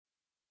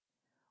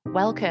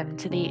Welcome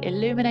to the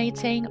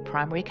Illuminating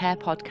Primary Care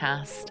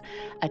Podcast,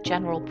 a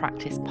general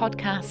practice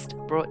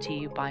podcast brought to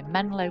you by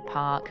Menlo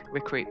Park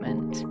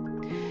Recruitment.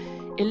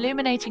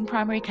 Illuminating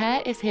Primary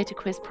Care is here to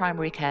quiz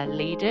primary care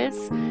leaders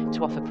to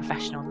offer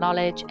professional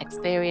knowledge,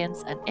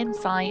 experience, and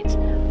insight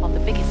on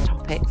the biggest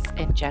topics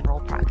in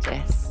general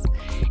practice.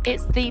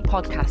 It's the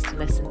podcast to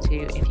listen to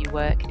if you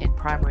work in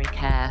primary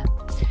care.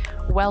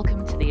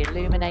 Welcome to the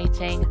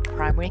Illuminating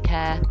Primary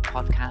Care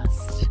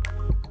Podcast.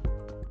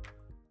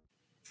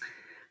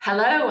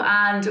 Hello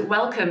and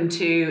welcome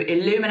to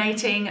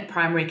Illuminating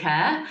Primary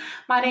Care.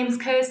 My name's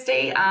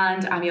Kirsty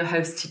and I'm your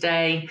host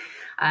today.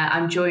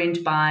 I'm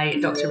joined by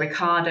Dr.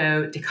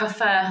 Ricardo De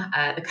Cuffer,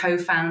 the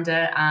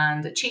co-founder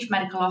and chief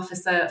medical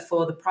officer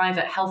for the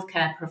private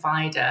healthcare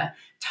provider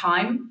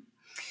Time.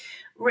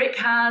 Rick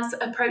has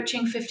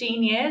approaching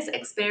 15 years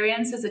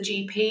experience as a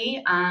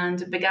GP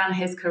and began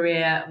his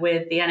career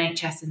with the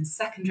NHS in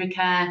secondary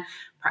care,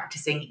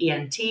 practicing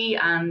ENT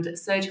and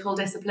surgical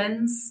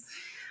disciplines.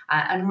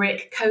 And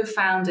Rick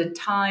co-founded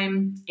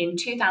Time in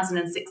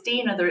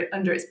 2016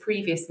 under its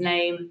previous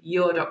name,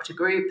 Your Doctor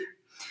Group.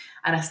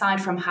 And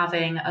aside from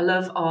having a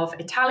love of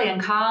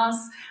Italian cars,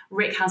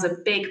 Rick has a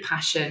big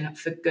passion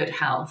for good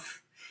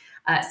health.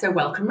 So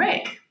welcome,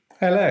 Rick.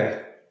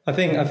 Hello. I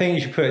think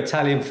you should put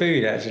Italian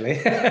food, actually.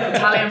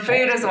 Italian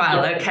food as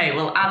well. Okay,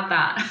 we'll add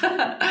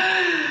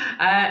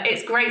that.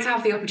 It's great to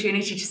have the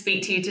opportunity to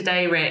speak to you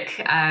today,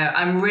 Rick.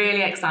 I'm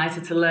really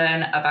excited to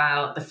learn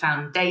about the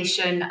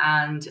foundation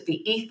and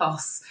the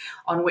ethos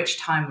on which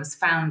Time was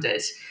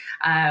founded,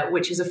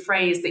 which is a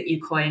phrase that you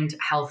coined,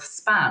 health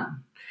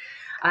span.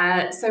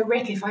 So,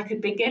 Rick, if I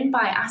could begin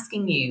by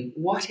asking you,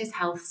 what is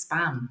health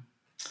span?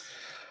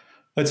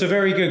 It's a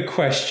very good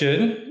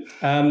question.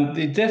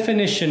 The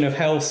definition of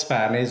health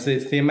span is that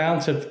it's the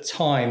amount of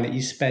time that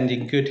you spend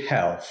in good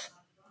health.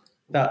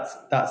 That's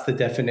the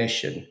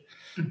definition.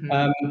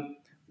 Mm-hmm.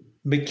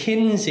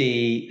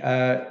 McKinsey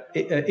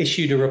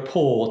issued a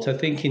report, I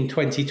think in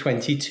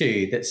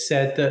 2022, that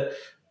said that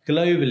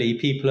globally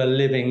people are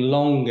living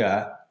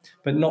longer,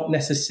 but not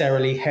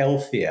necessarily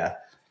healthier.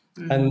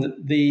 Mm-hmm. And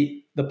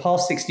the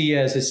past 60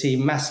 years has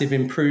seen massive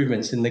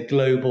improvements in the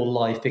global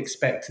life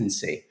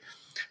expectancy.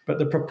 But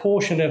the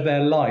proportion of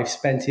their life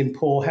spent in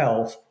poor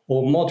health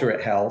or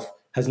moderate health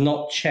has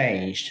not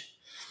changed.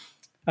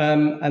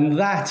 And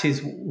that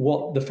is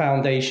what the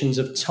foundations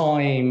of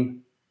Time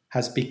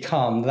has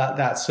become,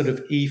 that sort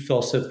of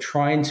ethos of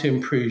trying to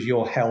improve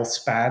your health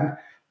span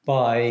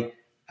by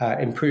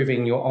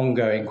improving your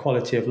ongoing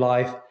quality of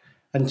life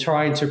and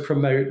trying to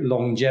promote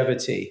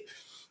longevity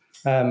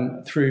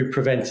through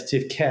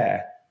preventative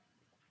care.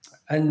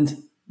 And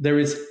there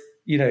is,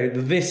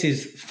 this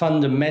is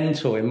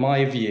fundamental, in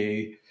my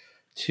view,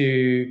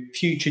 to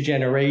future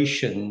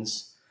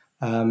generations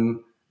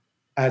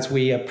as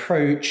we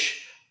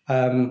approach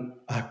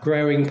a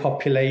growing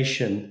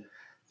population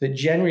that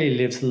generally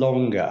lives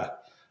longer,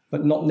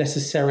 but not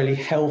necessarily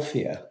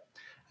healthier.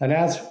 And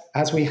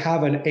as we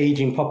have an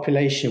aging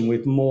population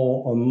with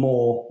more and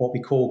more what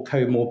we call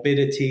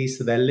comorbidities,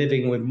 so they're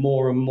living with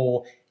more and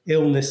more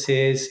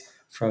illnesses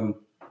from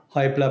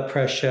high blood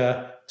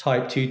pressure,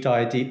 type 2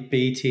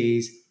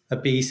 diabetes,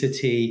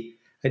 obesity,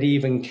 and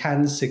even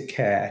cancer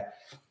care,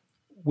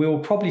 we'll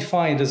probably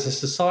find as a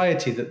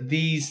society that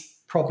these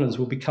problems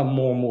will become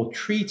more and more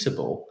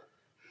treatable,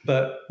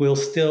 but we'll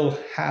still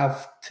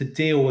have to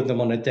deal with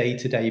them on a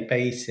day-to-day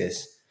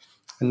basis.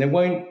 And there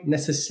won't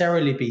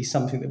necessarily be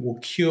something that will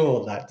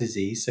cure that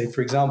disease. So,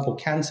 for example,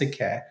 cancer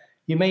care,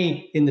 you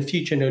may in the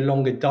future no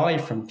longer die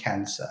from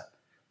cancer,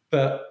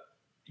 but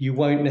you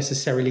won't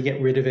necessarily get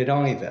rid of it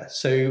either.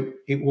 So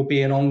it will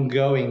be an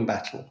ongoing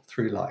battle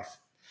through life.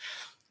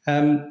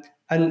 And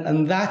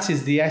that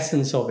is the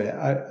essence of it.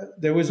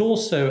 There was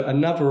also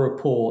another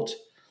report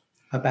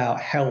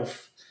about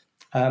health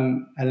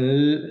and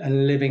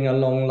living a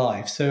long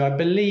life. So I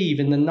believe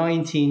in the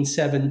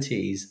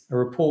 1970s, a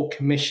report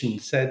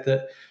commissioned said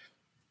that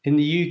in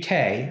the UK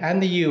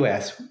and the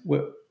US,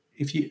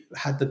 if you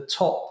had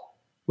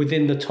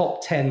within the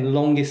top 10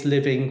 longest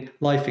living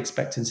life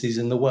expectancies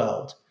in the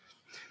world,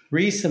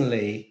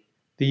 recently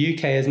the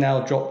UK has now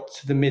dropped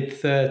to the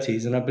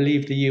mid-30s, and I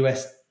believe the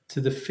US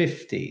to the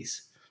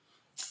 50s.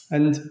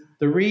 And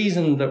the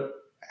reason that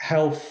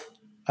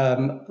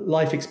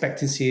life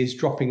expectancy is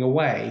dropping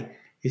away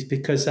is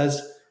because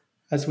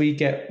as we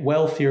get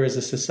wealthier as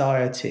a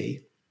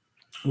society,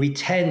 we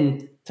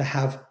tend to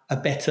have a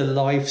better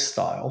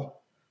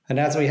lifestyle. And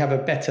as we have a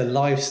better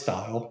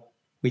lifestyle,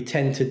 we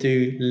tend to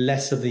do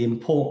less of the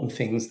important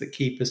things that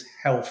keep us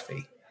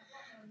healthy.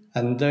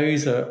 And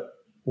those are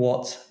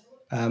what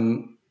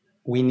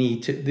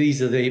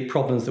these are the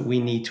problems that we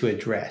need to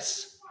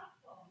address.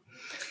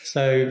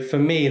 So for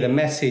me, the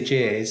message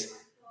is,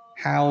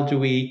 how do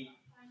we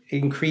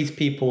increase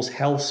people's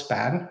health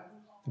span,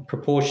 the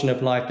proportion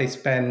of life they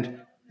spend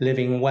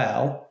living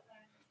well?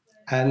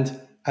 And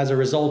as a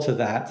result of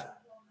that,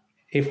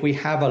 if we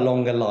have a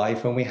longer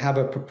life and we have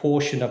a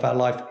proportion of our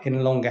life in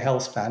a longer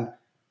health span,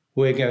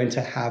 we're going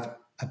to have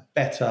a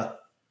better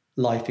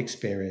life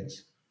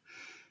experience.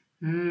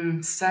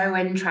 So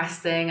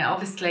interesting.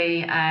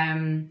 Obviously,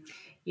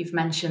 you've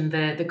mentioned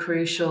the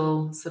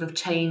crucial sort of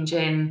change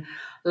in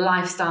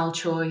lifestyle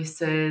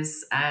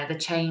choices, the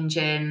change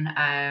in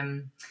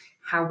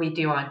how we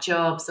do our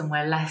jobs, and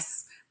we're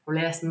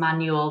probably less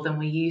manual than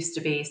we used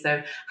to be.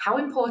 So how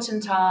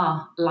important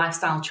are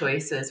lifestyle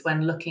choices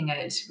when looking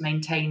at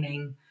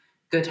maintaining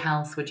good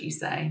health, would you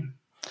say?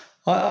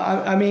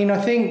 I mean, I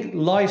think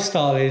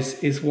lifestyle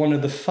is one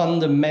of the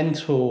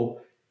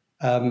fundamental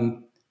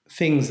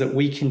things that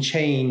we can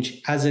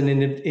change as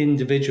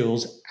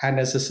individuals and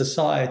as a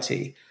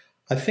society.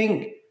 I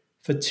think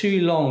for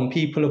too long,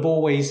 people have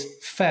always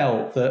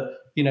felt that,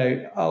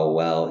 oh,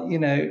 well,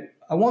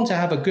 I want to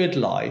have a good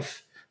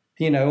life,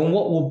 and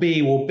what will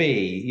be, will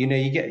be.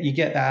 You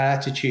get that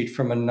attitude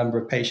from a number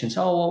of patients.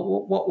 Oh,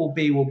 well, what will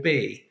be, will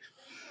be.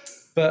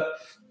 But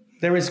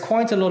there is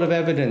quite a lot of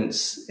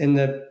evidence in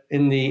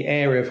the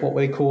area of what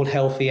we call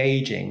healthy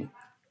aging,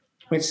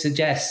 which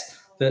suggests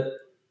that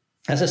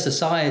as a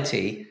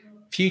society,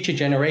 future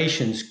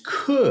generations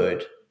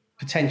could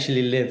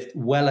potentially live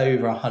well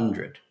over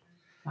 100.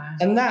 Wow.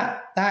 And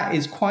that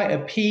is quite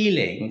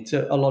appealing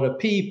to a lot of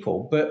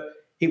people, but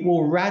it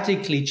will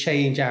radically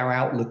change our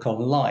outlook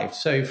on life.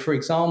 So, for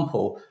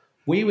example,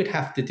 we would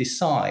have to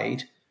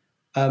decide,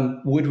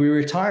 would we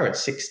retire at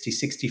 60,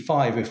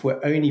 65 if we're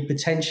only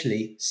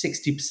potentially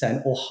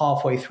 60% or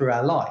halfway through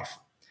our life?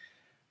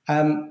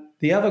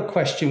 The other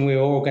question we're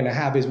all going to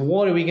have is,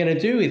 what are we going to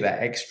do with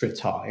that extra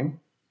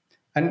time?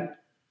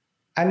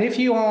 And if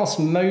you ask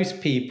most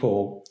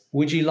people,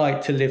 would you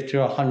like to live to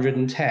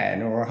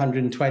 110 or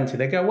 120?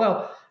 They go,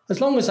 well,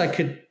 as long as I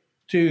could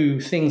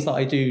do things that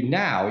I do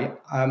now,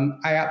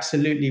 I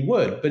absolutely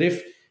would. But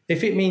if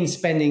it means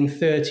spending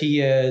 30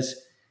 years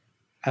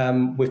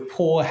with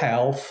poor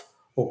health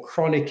or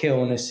chronic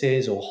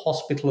illnesses or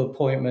hospital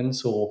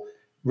appointments or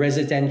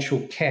residential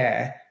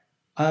care,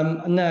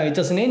 no, it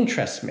doesn't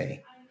interest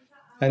me.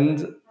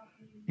 And,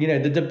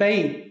 the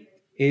debate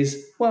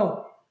is,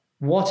 well,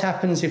 what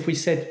happens if we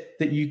said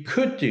that you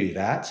could do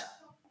that,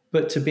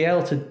 but to be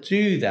able to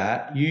do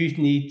that, you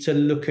need to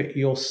look at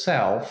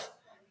yourself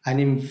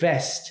and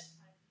invest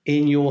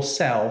in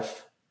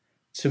yourself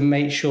to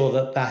make sure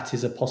that that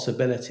is a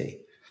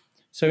possibility.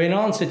 So in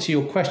answer to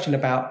your question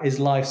about, is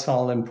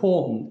lifestyle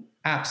important?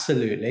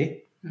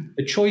 Absolutely.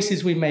 The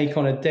choices we make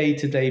on a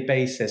day-to-day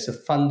basis are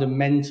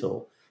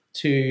fundamental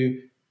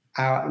to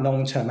our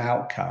long-term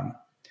outcome.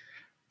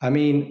 I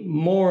mean,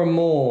 more and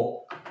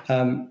more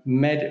of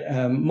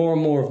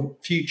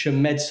future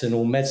medicine,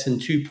 or medicine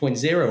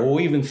 2.0,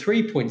 or even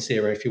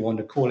 3.0, if you want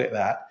to call it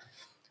that,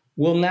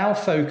 will now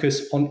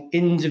focus on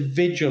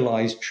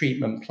individualized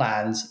treatment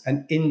plans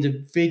and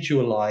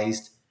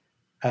individualized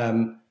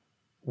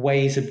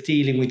ways of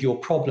dealing with your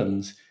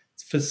problems.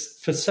 For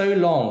so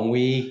long,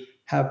 we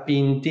have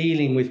been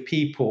dealing with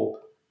people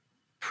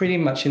pretty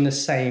much in the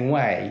same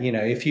way.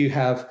 If you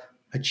have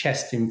a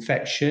chest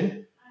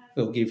infection,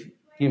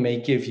 you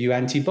may give you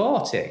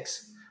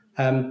antibiotics.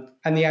 And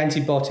the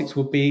antibiotics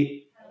will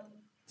be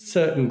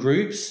certain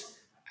groups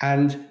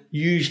and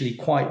usually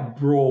quite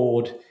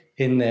broad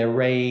in their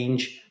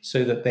range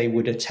so that they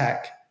would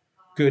attack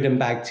good and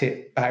bad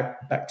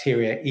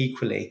bacteria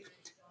equally.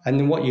 And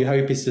then what you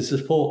hope is to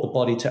support the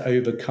body to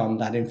overcome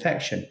that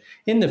infection.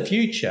 In the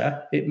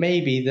future, it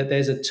may be that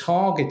there's a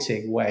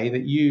targeting way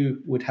that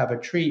you would have a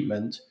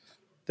treatment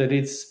that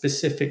is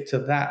specific to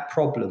that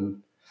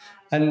problem.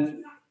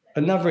 And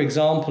another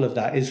example of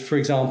that is, for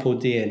example,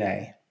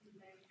 DNA.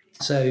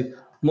 So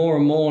more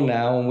and more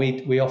now, and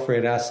we offer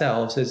it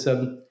ourselves, as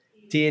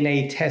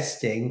DNA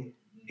testing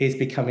is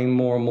becoming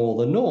more and more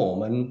the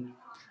norm. And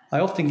I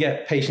often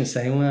get patients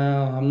saying,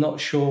 well, I'm not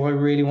sure I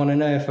really want to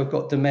know if I've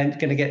got going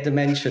to get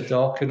dementia,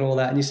 doc, and all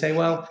that. And you say,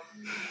 well,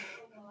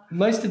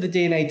 most of the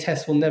DNA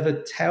tests will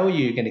never tell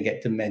you you're going to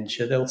get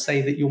dementia. They'll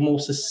say that you're more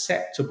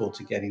susceptible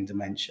to getting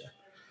dementia.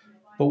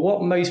 But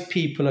what most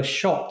people are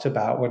shocked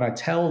about when I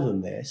tell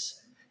them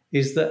this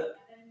is that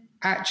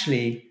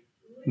actually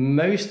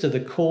most of the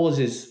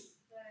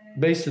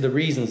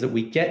reasons that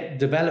we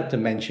develop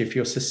dementia, if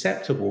you're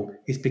susceptible,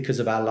 is because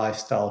of our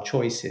lifestyle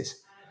choices.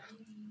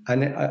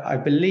 And I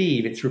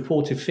believe it's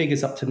reported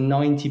figures up to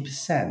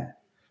 90%.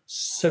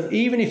 So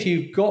even if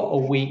you've got a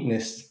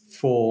weakness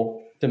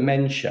for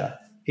dementia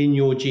in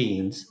your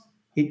genes,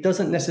 it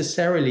doesn't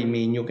necessarily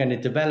mean you're going to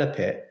develop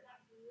it,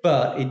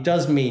 but it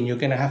does mean you're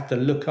going to have to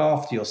look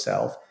after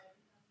yourself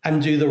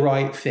and do the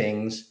right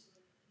things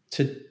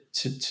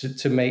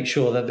to make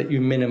sure that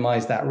you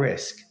minimize that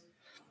risk.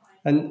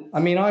 And I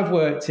mean, I've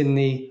worked in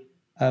the,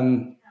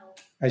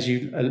 as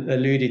you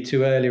alluded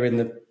to earlier in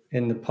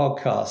the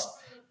podcast,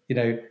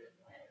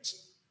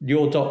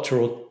 your doctor,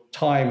 or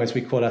thyme as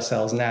we call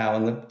ourselves now.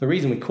 And the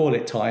reason we call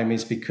it thyme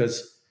is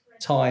because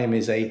thyme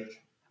is a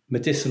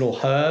medicinal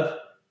herb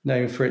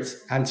known for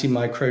its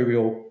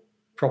antimicrobial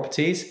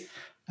properties.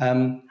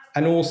 And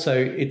also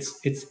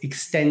it's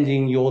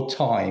extending your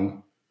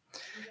time.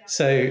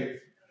 So,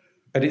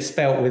 but it's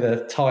spelt with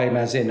a thyme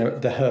as in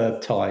the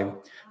herb thyme.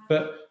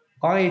 But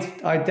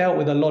I dealt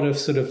with a lot of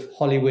sort of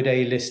Hollywood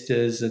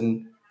A-listers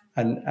and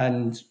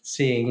and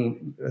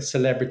seeing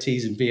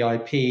celebrities and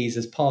VIPs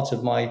as part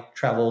of my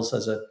travels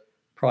as a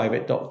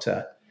private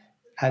doctor.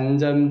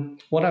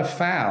 And what I've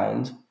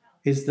found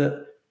is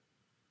that,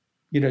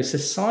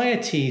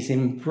 societies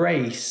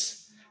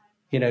embrace,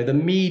 the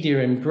media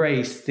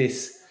embrace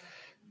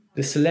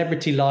the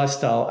celebrity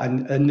lifestyle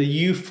and the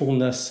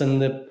youthfulness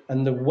and the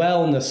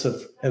wellness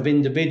of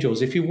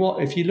individuals. If you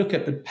look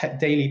at the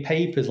daily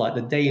papers like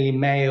the Daily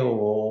Mail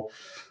or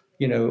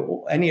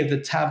any of the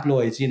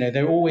tabloids,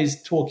 they're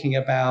always talking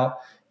about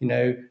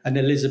an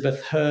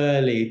Elizabeth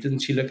Hurley, doesn't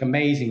she look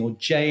amazing, or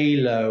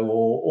J-Lo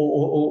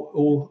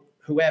or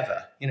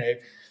whoever,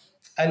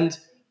 and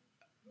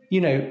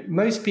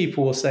most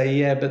people will say,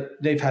 yeah,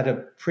 but they've had a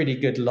pretty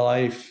good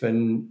life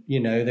and,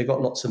 they've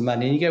got lots of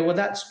money. And you go, well,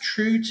 that's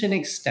true to an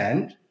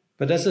extent.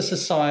 But as a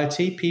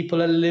society,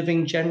 people are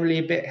living generally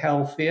a bit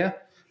healthier.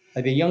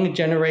 Like the younger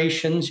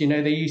generations,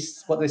 they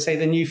use what they say,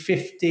 the new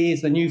 50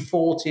 is the new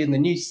 40 and the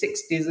new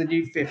 60 is the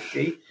new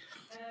 50.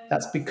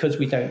 That's because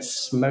we don't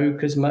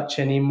smoke as much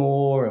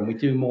anymore and we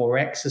do more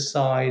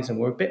exercise and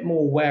we're a bit more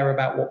aware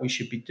about what we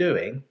should be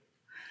doing.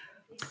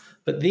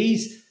 But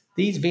these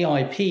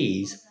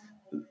VIPs,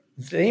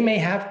 they may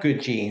have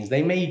good genes.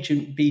 They may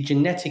be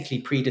genetically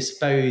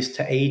predisposed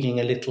to aging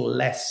a little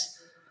less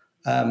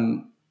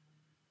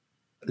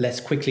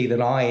quickly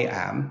than I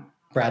am.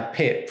 Brad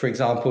Pitt, for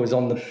example, was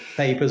on the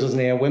papers,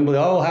 wasn't he, at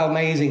Wimbledon? Oh, how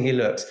amazing he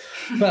looks.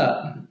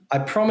 But I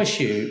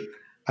promise you,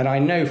 and I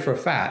know for a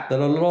fact,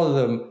 that a lot of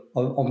them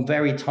are on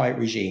very tight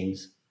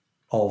regimes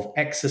of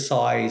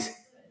exercise,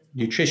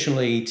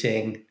 nutritional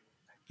eating.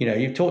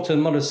 You've talked to a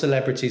lot of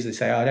celebrities, they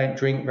say, I don't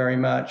drink very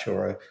much,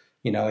 or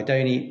I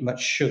don't eat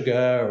much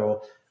sugar,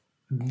 or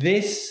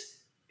this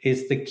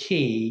is the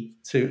key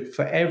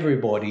for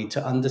everybody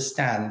to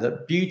understand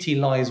that beauty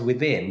lies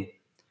within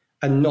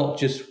and not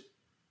just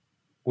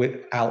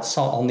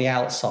on the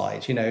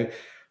outside.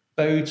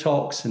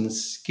 Botox and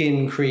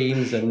skin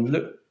creams and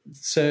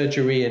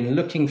surgery and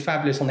looking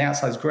fabulous on the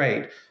outside is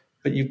great,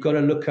 but you've got to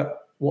look at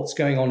what's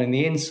going on in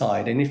the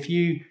inside. And if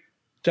you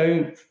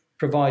don't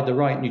provide the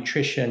right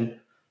nutrition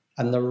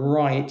and the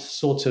right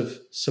sort of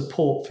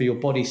support for your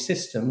body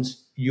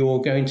systems, you're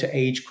going to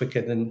age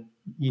quicker than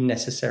you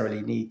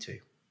necessarily need to.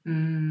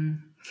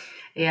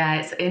 Yeah,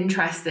 it's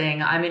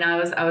interesting. I mean, I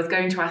was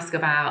going to ask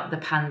about the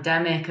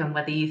pandemic and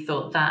whether you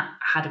thought that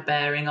had a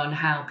bearing on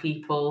how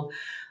people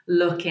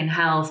look in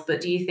health,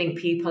 but do you think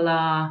people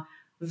are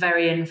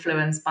very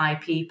influenced by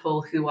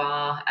people who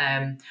are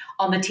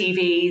on the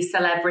TV,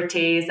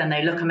 celebrities, and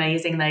they look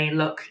amazing, they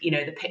look,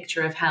 the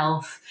picture of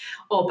health,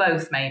 or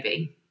both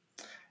maybe?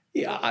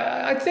 Yeah,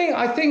 I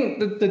think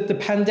that the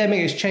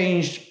pandemic has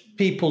changed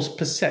people's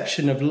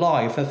perception of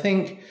life. I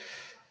think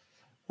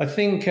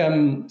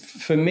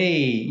for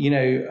me,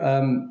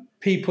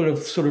 people have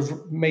sort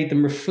of made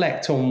them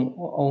reflect on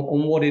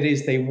what it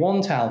is they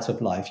want out of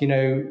life.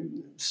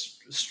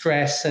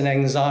 Stress and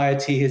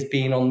anxiety has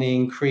been on the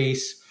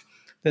increase.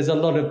 There's a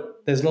lot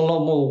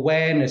more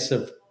awareness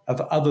of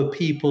other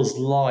people's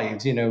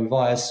lives,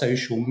 via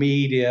social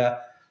media,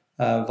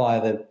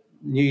 via the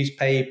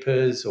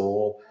newspapers,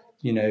 or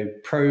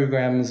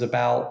programs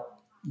about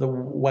the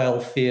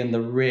wealthy and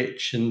the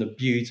rich and the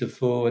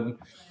beautiful,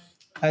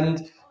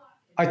 and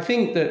I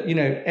think that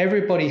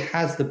everybody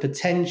has the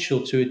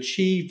potential to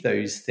achieve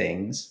those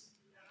things,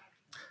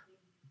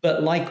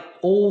 but like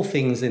all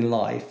things in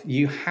life,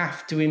 you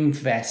have to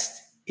invest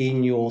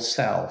in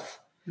yourself.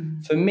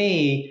 Mm-hmm. For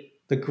me,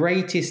 the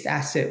greatest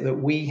asset that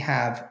we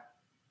have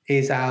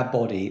is our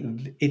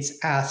body.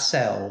 It's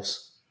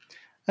ourselves,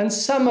 and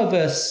some of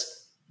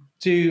us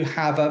do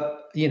have a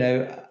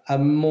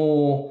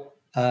more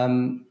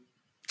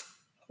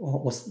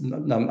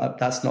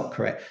that's not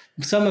correct.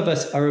 Some of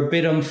us are a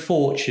bit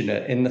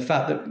unfortunate in the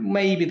fact that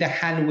maybe the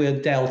hand we're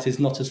dealt is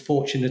not as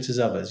fortunate as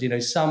others.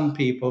 Some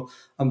people,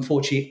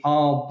 unfortunately,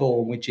 are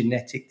born with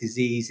genetic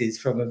diseases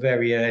from a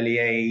very early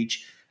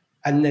age,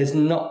 and there's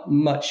not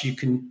much you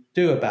can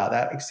do about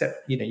that,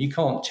 except, you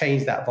can't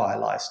change that via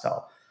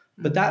lifestyle.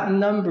 But that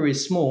number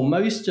is small.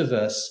 Most of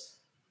us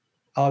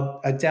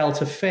are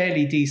dealt a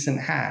fairly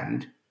decent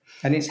hand,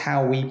 and it's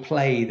how we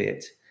play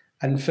it.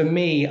 And for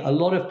me, a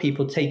lot of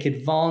people take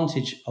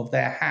advantage of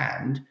their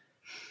hand,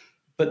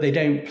 but they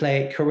don't play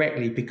it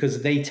correctly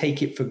because they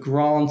take it for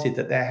granted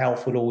that their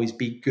health will always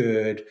be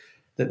good,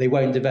 that they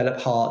won't develop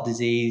heart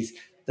disease,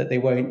 that they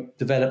won't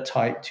develop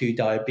type 2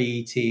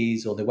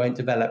 diabetes, or they won't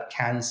develop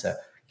cancer.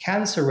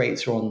 Cancer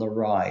rates are on the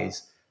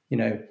rise,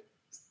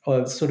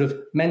 or sort of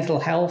mental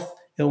health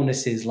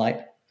illnesses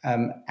like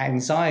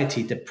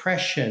anxiety,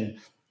 depression,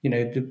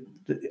 the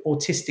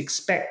autistic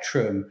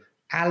spectrum,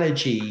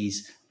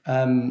 allergies,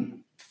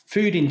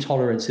 food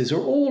intolerances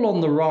are all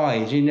on the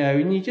rise,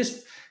 and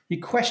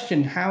you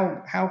question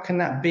how can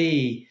that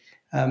be,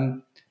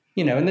 and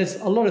there's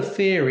a lot of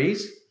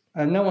theories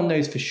and no one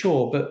knows for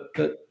sure,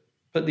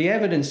 but the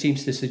evidence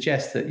seems to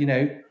suggest that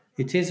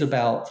it is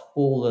about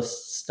all the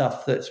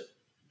stuff that's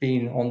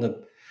been on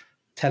the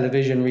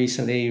television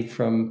recently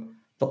from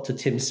Dr.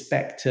 Tim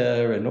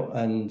Spector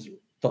and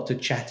Dr.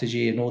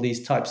 Chatterjee and all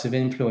these types of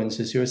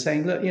influencers who are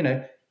saying, look,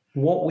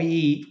 what we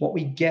eat, what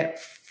we get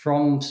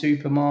from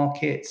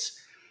supermarkets,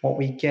 what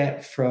we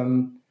get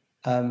from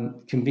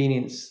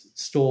convenience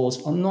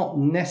stores are not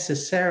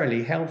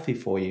necessarily healthy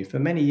for you. For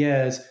many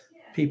years,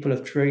 people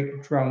have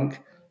drunk,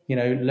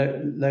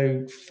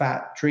 low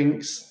fat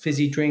drinks,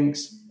 fizzy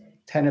drinks,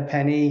 10 a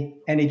penny,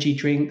 energy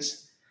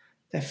drinks.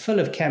 They're full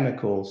of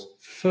chemicals,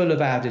 full of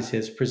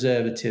additives,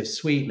 preservatives,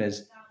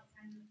 sweeteners,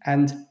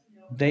 and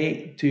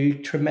they do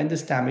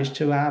tremendous damage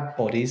to our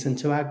bodies and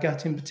to our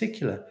gut in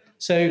particular.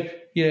 So,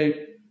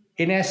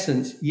 in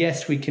essence,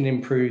 yes, we can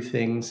improve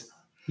things.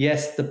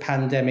 Yes, the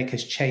pandemic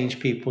has changed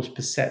people's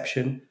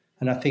perception,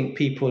 and I think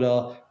people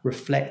are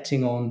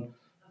reflecting on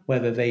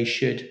whether they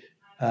should,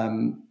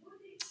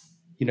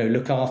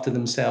 look after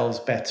themselves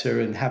better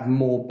and have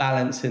more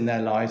balance in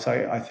their lives.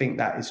 I think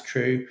that is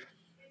true.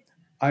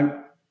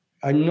 I'm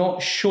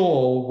not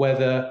sure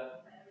whether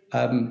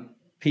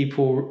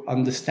people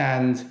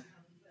understand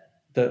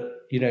that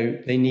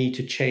they need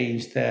to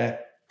change their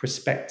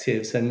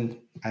perspectives and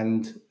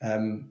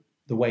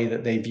the way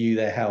that they view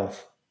their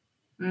health.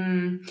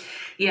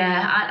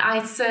 Yeah,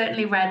 I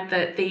certainly read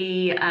that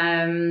the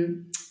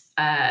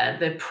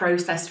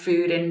processed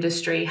food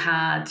industry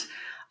had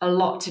a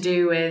lot to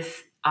do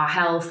with our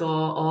health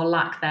or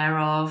lack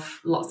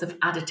thereof, lots of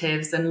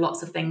additives and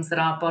lots of things that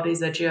our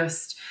bodies are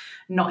just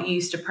not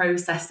used to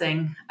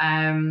processing.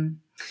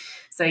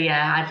 So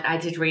yeah, I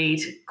did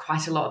read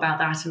quite a lot about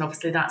that, and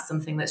obviously that's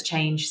something that's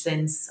changed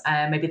since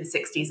maybe the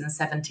 60s and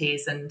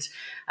 70s and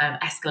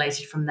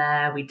escalated from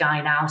there. We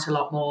dine out a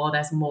lot more.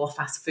 There's more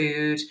fast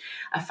food,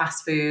 a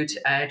fast food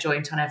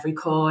joint on every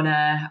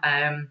corner.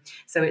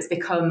 So it's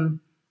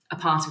become a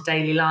part of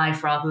daily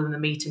life rather than the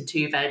meat and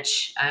two veg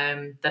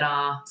that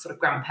our sort of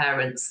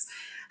grandparents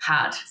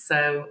had.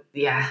 So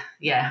yeah,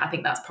 I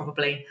think that's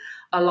probably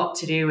a lot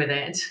to do with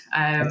it.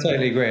 I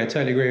totally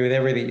agree with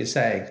everything you're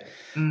saying.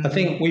 I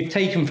think we've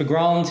taken for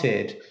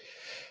granted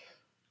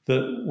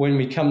that when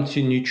we come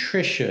to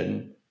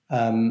nutrition,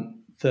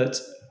 that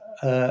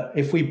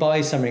if we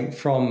buy something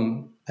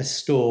from a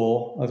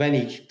store of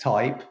any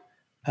type,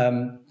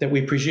 that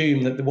we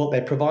presume that what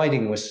they're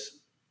providing us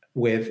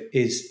with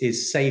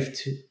is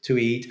safe to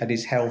eat and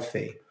is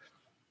healthy.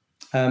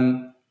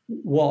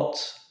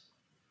 What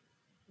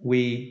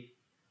we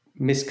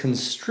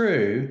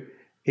misconstrue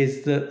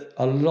is that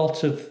a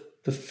lot of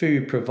the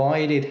food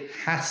provided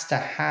has to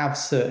have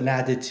certain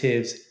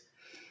additives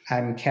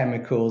and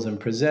chemicals and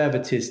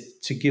preservatives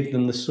to give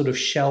them the sort of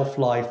shelf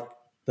life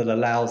that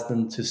allows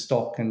them to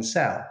stock and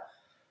sell.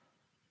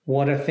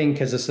 What I think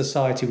as a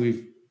society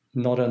we've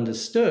not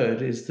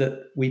understood is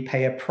that we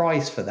pay a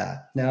price for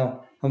that.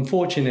 Now,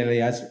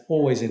 unfortunately, as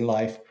always in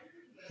life,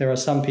 there are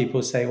some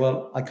people who say,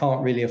 well, I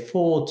can't really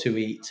afford to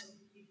eat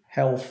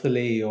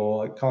healthily,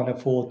 or I can't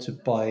afford to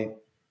buy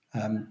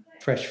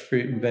fresh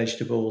fruit and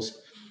vegetables.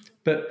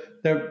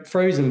 But the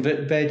frozen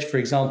veg, for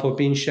example, have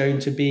been shown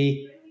to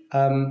be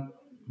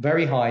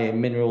very high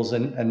in minerals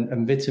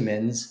and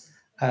vitamins.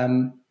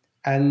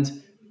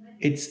 And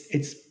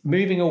it's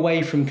moving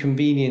away from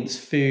convenience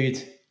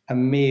food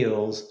and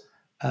meals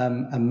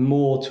and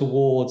more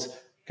towards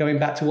going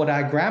back to what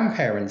our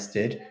grandparents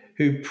did,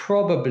 who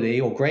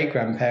probably, or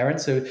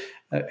great-grandparents,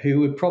 who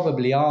would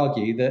probably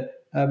argue that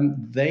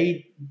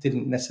they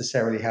didn't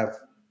necessarily have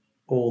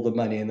all the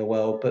money in the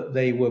world, but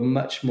they were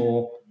much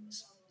more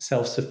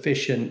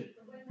self-sufficient,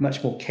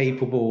 much more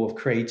capable of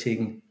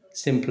creating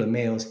simpler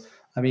meals.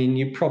 I mean,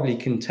 you probably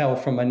can tell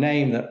from my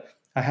name that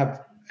I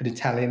have an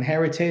Italian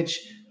heritage,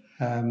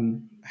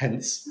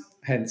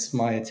 hence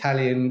my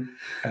Italian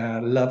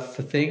love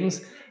for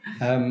things.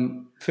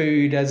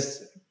 Food,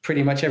 as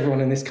pretty much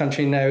everyone in this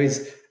country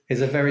knows,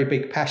 is a very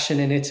big passion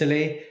in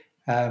Italy.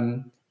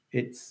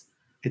 It's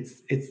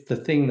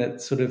the thing that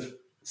sort of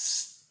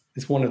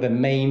is one of the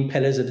main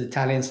pillars of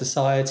Italian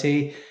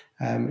society.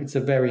 It's a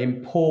very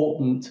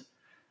important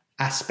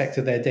aspect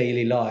of their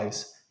daily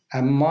lives.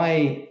 And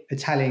my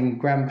Italian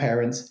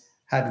grandparents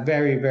had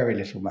very, very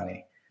little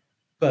money,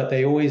 but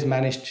they always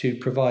managed to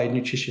provide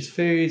nutritious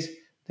foods.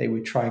 They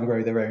would try and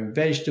grow their own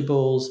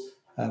vegetables.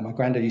 My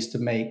granddad used to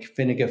make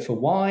vinegar for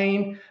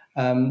wine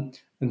and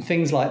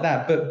things like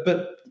that.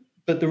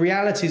 But the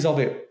realities of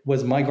it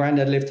was my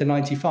granddad lived to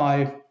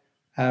 95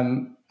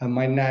 and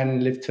my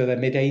nan lived to their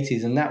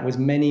mid-80s, and that was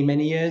many,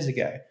 many years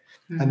ago.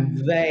 Mm-hmm. And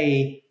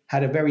they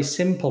had a very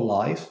simple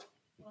life,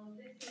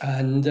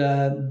 and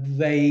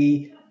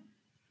they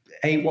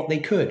ate what they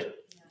could,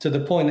 to the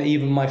point that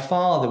even my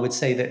father would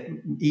say that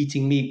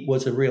eating meat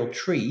was a real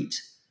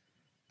treat.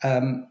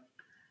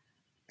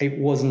 It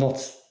was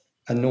not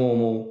a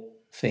normal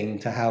thing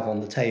to have on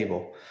the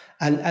table.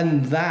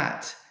 And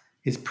that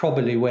is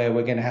probably where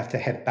we're going to have to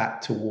head back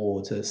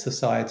towards, a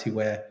society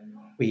where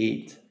we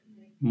eat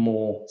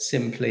more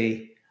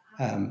simply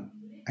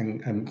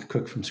and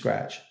cook from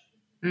scratch.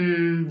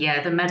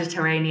 Yeah, the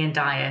Mediterranean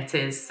diet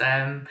is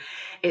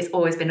it's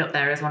always been up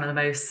there as one of the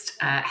most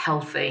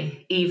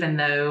healthy, even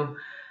though,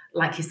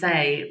 like you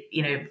say,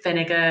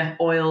 vinegar,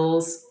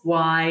 oils,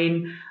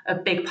 wine, a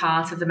big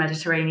part of the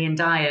Mediterranean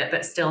diet,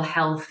 but still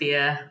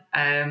healthier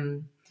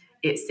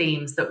it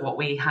seems that what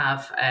we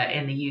have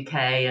in the UK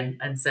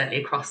and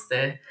certainly across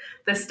the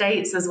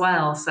States as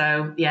well.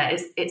 So yeah,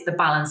 it's the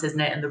balance, isn't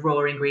it? And the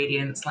raw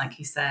ingredients, like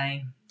you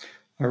say.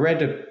 I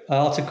read an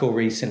article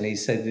recently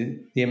said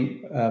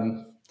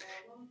that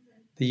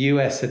the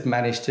US had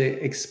managed to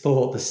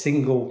export the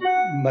single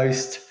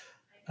most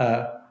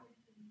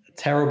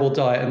terrible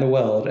diet in the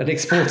world and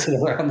export it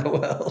around the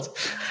world.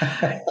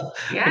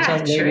 Yeah,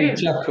 which made me true.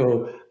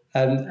 chuckle.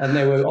 And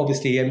they were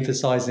obviously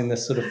emphasizing the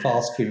sort of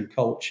fast food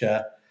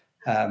culture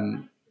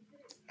and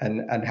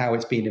how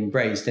it's been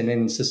embraced. And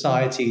in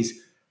societies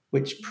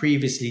which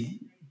previously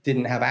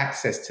didn't have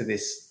access to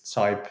this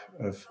type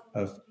of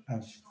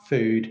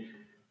food,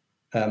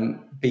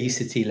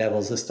 obesity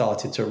levels have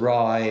started to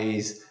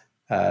rise,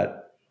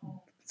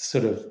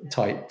 sort of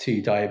type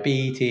 2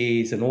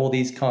 diabetes and all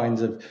these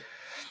kinds of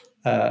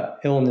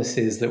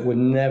illnesses that were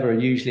never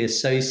usually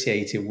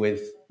associated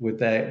with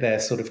their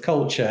sort of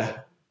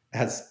culture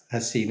has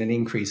seen an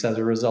increase as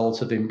a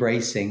result of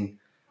embracing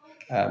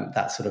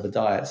that sort of a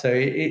diet. So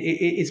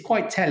it's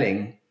quite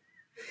telling.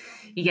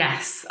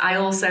 Yes, I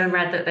also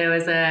read that there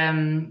was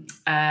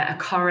a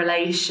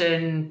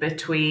correlation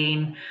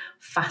between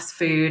fast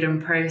food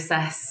and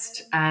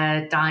processed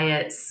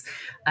diets,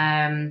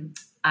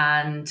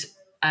 and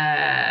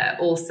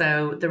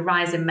also the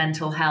rise in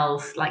mental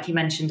health, like you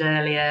mentioned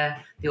earlier,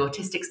 the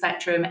autistic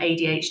spectrum,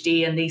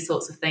 ADHD, and these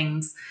sorts of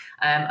things,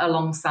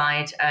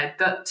 alongside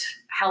gut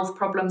health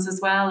problems as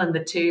well, and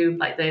the two,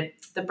 like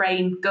the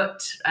brain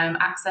gut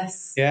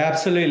axis. Yeah,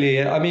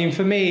 absolutely. I mean,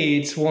 for me,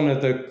 it's one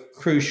of the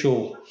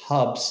crucial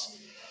hubs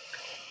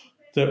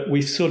that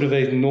we've sort of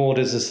ignored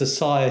as a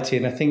society,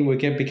 and I think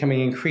we're becoming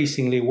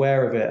increasingly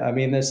aware of it. I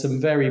mean, there's some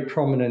very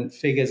prominent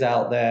figures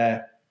out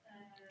there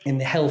in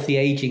the healthy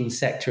aging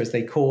sector, as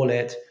they call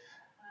it,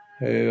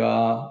 who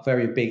are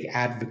very big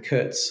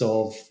advocates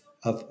of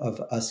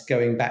us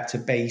going back to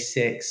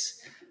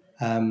basics.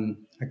 A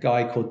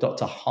guy called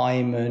Dr.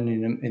 Hyman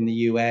in the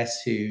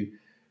US who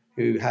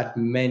has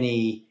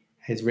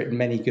written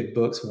many good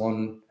books.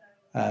 One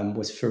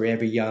was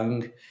Forever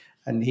Young.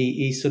 And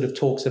he sort of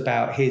talks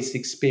about his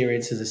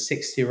experience as a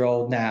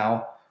 60-year-old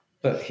now,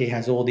 but he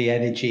has all the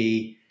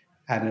energy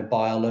and a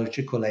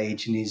biological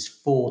age in his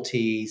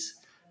 40s,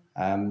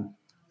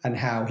 and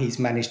how he's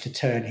managed to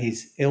turn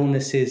his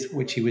illnesses,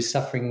 which he was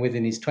suffering with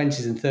in his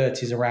 20s and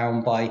 30s,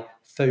 around by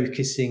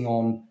focusing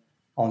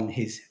on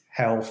his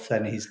health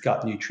and his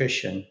gut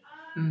nutrition.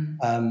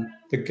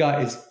 The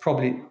gut is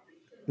probably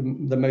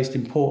the most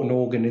important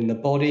organ in the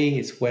body.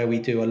 It's where we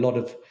do a lot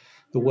of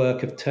the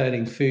work of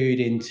turning food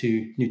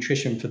into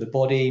nutrition for the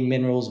body.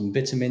 Minerals and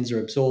vitamins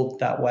are absorbed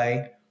that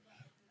way.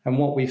 And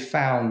what we've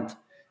found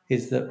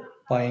is that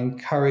by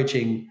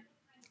encouraging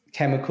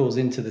chemicals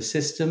into the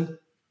system,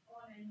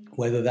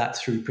 whether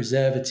that's through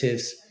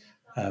preservatives,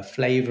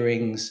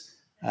 flavorings,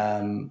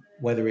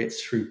 whether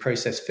it's through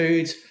processed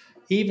foods,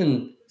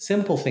 even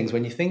simple things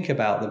when you think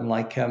about them,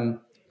 like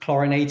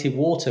chlorinated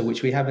water,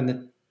 which we have in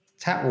the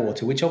tap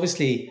water, which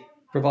obviously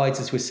provides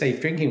us with safe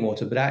drinking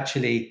water, but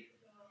actually,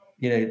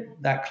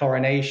 that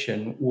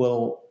chlorination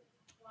will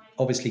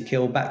obviously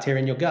kill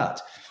bacteria in your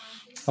gut.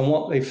 And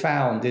what they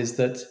found is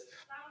that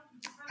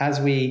as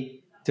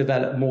we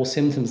develop more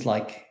symptoms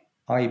like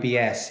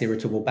IBS,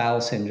 irritable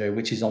bowel syndrome,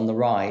 which is on the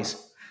rise,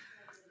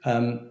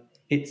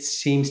 it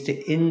seems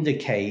to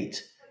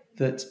indicate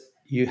that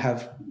you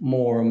have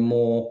more and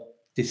more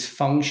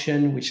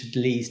dysfunction, which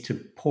leads to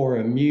poor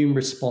immune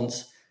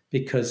response,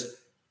 because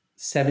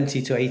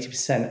 70 to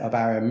 80% of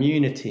our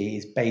immunity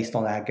is based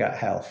on our gut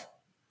health.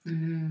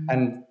 Mm-hmm.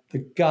 And the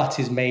gut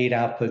is made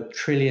up of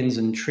trillions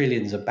and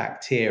trillions of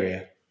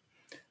bacteria.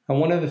 And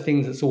one of the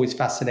things that's always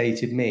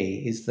fascinated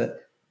me is that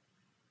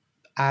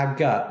our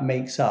gut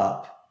makes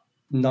up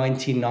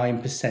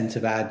 99%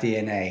 of our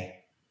DNA.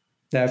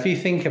 Now, if you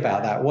think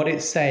about that, what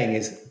it's saying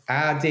is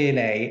our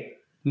DNA,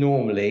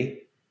 normally,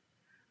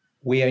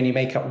 we only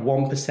make up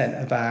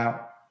 1% of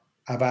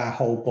our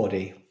whole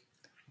body,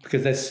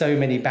 because there's so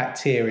many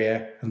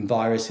bacteria and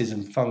viruses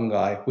and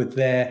fungi with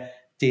their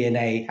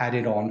DNA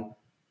added on.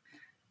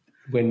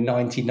 We're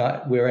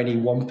only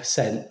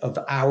 1% of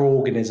our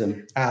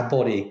organism, our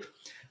body.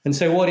 And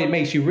so what it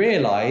makes you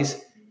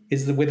realize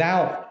is that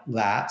without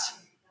that,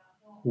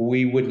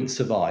 we wouldn't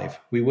survive.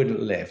 We wouldn't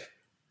live.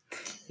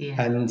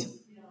 Yeah. And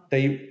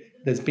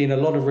there's been a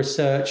lot of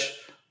research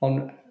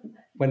on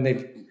when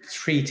they've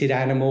treated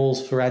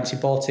animals for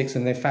antibiotics,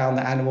 and they found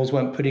that animals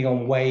weren't putting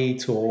on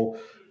weight or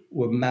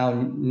were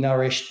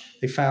malnourished.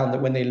 They found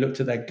that when they looked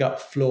at their gut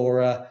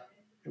flora,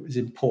 it was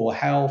in poor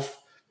health.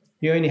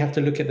 You only have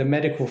to look at the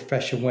medical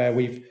profession, where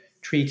we've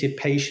treated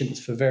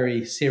patients for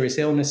very serious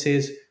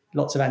illnesses,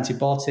 lots of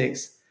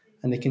antibiotics,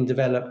 and they can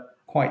develop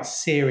quite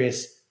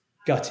serious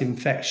gut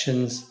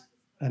infections.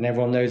 And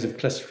everyone knows of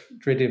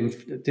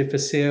Clostridium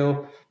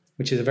difficile,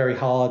 which is a very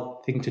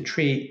hard thing to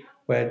treat,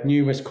 where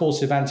numerous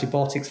courses of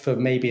antibiotics for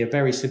maybe a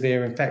very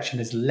severe infection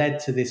has led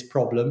to this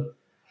problem.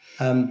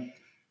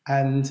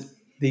 And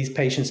these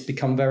patients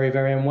become very,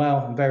 very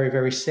unwell and very,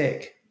 very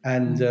sick.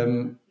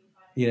 And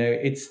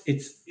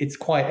it's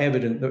quite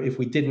evident that if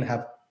we didn't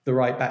have the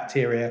right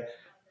bacteria,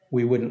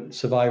 we wouldn't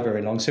survive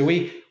very long. So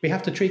we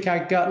have to treat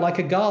our gut like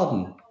a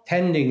garden,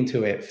 tending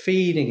to it,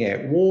 feeding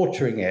it,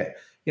 watering it,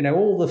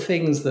 all the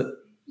things that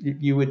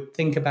you would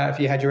think about if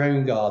you had your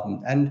own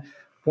garden. And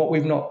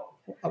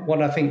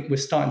what I think we're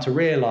starting to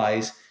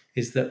realize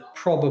is that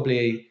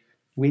probably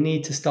we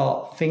need to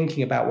start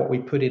thinking about what we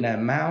put in our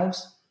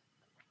mouths,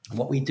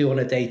 what we do on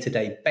a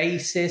day-to-day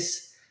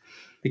basis,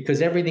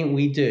 because everything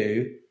we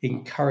do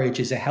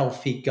encourages a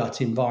healthy gut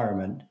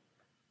environment.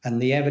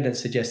 And the evidence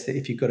suggests that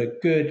if you've got a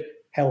good,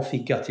 healthy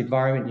gut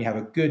environment, you have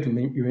a good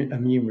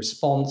immune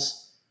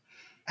response,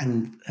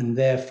 and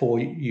therefore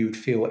you'd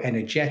feel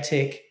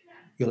energetic,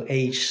 you'll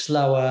age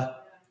slower,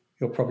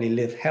 you'll probably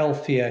live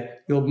healthier,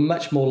 you're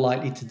much more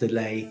likely to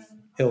delay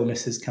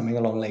illnesses coming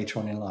along later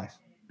on in life.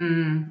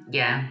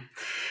 Yeah,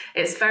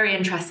 it's very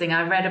interesting.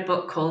 I read a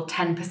book called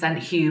 10%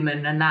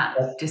 Human, and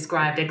that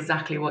described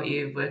exactly what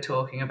you were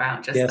talking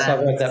about just then. Yes,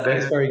 I've read that book.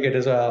 It's very good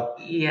as well.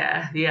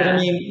 Yeah. But I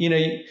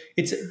mean,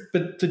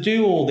 but to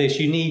do all this,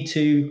 you need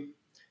to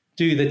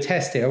do the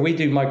testing. We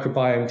do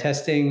microbiome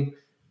testing.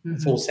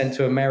 It's all sent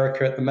to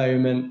America at the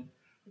moment.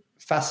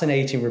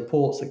 Fascinating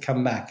reports that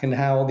come back, and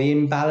how the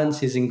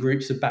imbalances in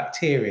groups of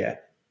bacteria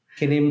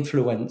can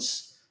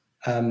influence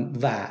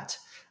that.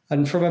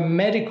 And from a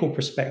medical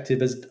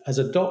perspective, as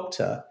a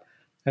doctor,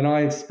 and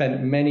I've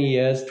spent many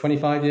years,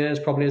 25 years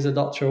probably as a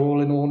doctor all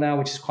in all now,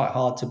 which is quite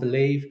hard to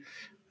believe,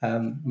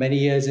 many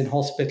years in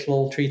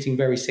hospital treating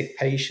very sick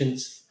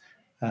patients,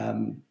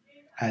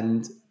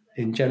 and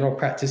in general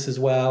practice as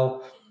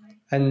well.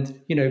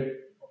 And,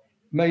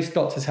 most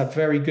doctors have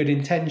very good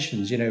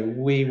intentions.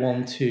 We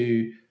want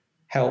to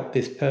help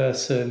this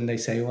person. They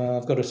say, well,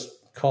 I've got a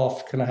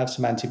cough, can I have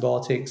some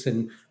antibiotics?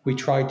 And we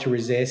try to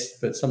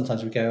resist, but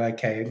sometimes we go,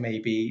 okay,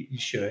 maybe you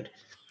should.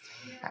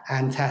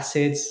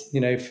 Antacids,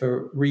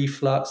 for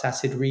reflux,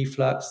 acid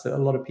reflux that a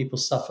lot of people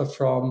suffer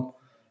from,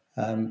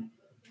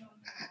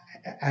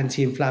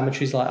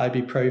 anti-inflammatories like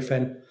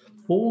ibuprofen.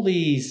 All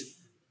these,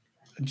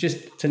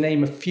 just to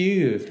name a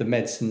few of the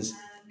medicines,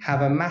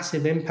 have a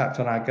massive impact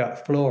on our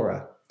gut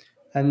flora.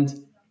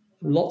 And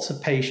lots of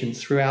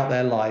patients throughout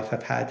their life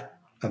have had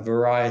a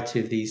variety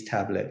of these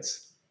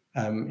tablets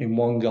in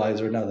one guise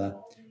or another.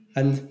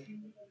 And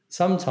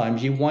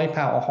sometimes you wipe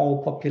out a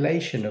whole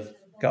population of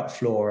gut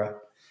flora.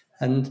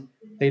 And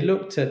they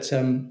looked at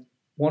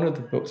one of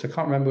the books, I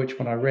can't remember which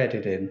one I read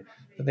it in,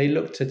 but they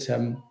looked at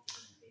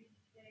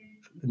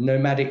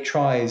nomadic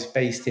tribes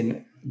based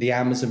in the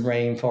Amazon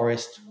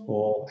rainforest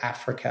or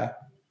Africa.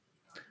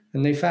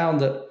 And they found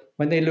that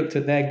when they looked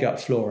at their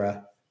gut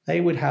flora, they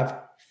would have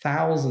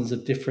thousands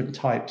of different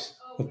types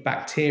of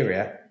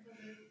bacteria.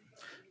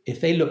 If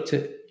they looked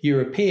at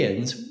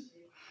Europeans,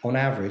 on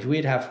average,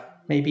 we'd have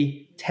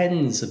maybe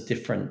tens of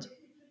different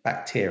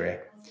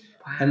bacteria.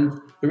 Wow.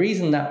 And the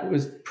reason that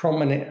was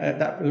prominent,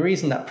 the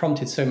reason that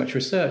prompted so much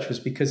research was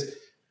because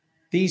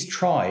these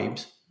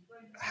tribes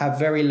have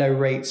very low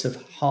rates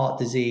of heart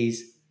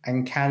disease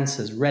and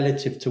cancers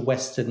relative to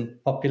Western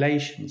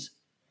populations.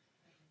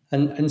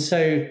 And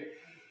so,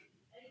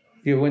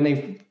 when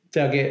they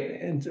dug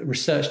it and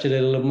researched it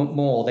a little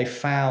more, they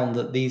found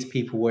that these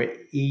people were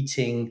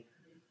eating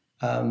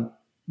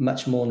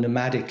much more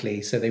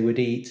nomadically. So they would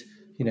eat,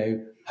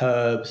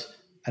 herbs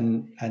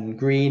and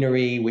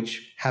greenery,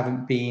 which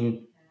haven't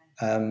been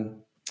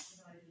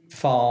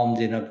farmed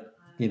in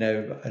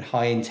a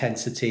high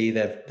intensity.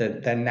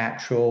 They're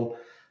natural.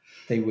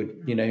 They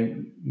would,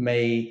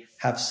 may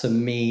have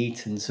some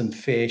meat and some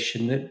fish,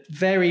 and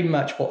very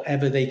much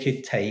whatever they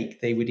could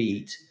take, they would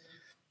eat.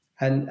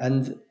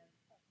 And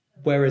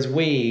whereas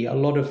a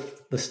lot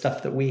of the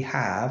stuff that we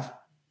have,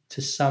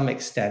 to some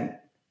extent,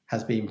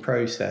 has been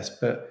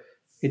processed. But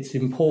it's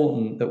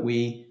important that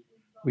we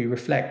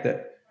reflect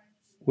that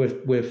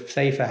we're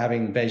safer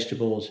having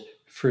vegetables,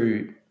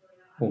 fruit,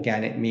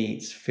 organic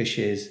meats,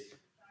 fishes,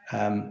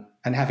 and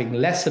having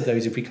less of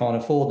those if we can't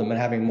afford them, and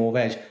having more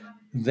veg,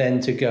 than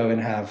to go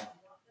and have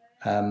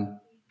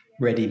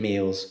ready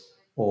meals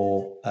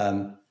or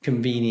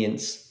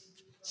convenience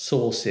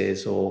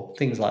sauces or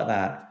things like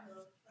that.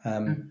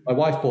 My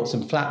wife bought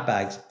some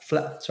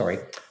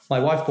My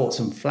wife bought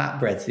some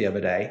flatbreads the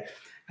other day,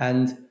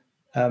 and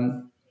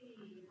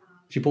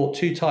she bought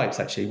two types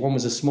actually. One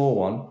was a small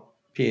one,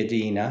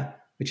 Piadina,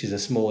 which is a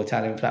small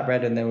Italian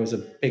flatbread, and there was a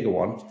bigger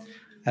one.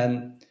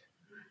 And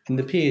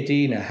the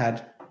Piadina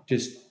had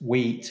just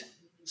wheat,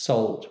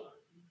 salt,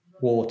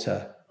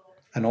 water,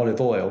 and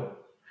olive oil.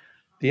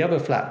 The other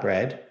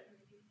flatbread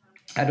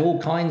had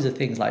all kinds of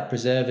things like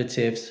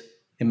preservatives,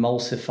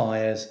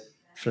 emulsifiers,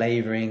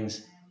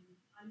 flavorings.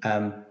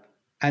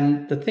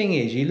 And the thing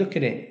is, you look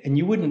at it and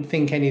you wouldn't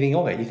think anything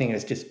of it. You think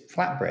it's just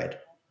flatbread.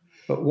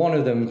 But one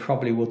of them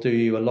probably will do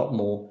you a lot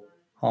more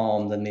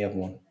harm than the other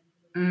one.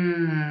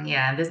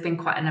 Yeah, there's been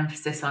quite an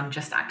emphasis on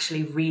just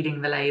actually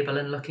reading the label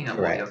and looking at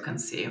Correct. what you're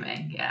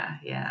consuming.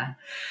 Yeah.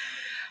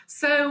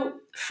 So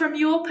from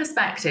your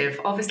perspective,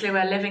 obviously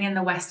we're living in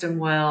the Western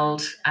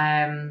world.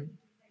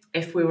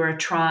 If we were a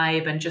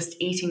tribe and just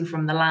eating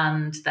from the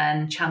land,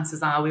 then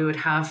chances are we would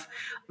have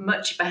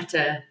much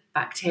better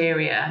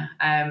bacteria.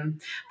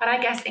 But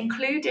I guess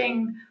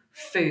including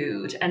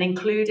food and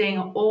including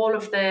all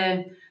of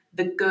the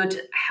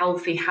good,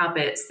 healthy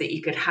habits that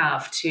you could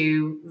have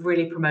to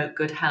really promote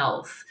good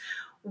health,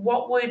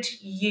 what would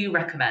you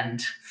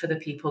recommend for the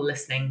people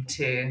listening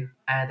to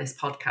this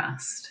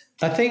podcast?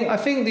 I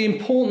think the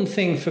important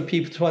thing for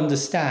people to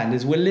understand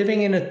is we're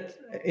living in an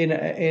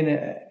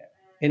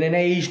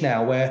age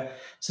now where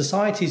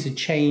societies are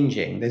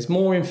changing. There's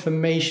more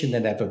information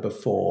than ever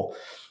before,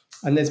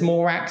 and there's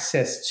more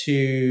access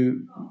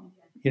to,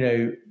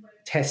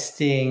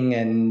 testing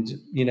and,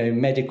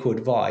 medical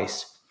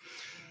advice.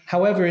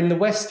 However, in the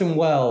Western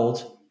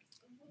world,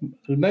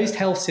 most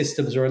health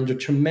systems are under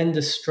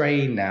tremendous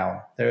strain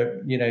now.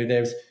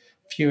 There's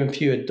fewer and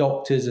fewer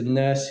doctors and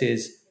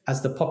nurses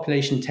as the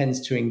population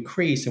tends to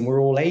increase, and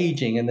we're all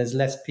aging and there's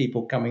less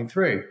people coming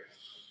through.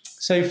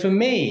 So for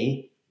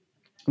me,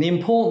 the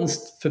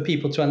importance for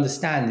people to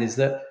understand is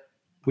that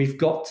we've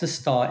got to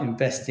start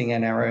investing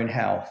in our own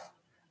health.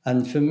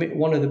 And for me,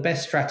 one of the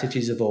best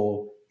strategies of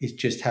all is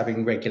just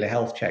having regular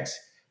health checks.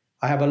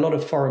 I have a lot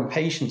of foreign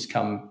patients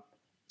come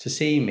to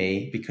see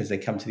me because they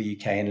come to the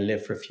UK and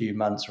live for a few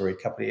months or a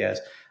couple of years.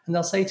 And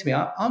they'll say to me,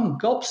 I'm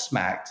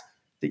gobsmacked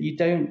that you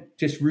don't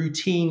just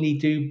routinely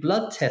do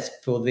blood tests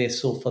for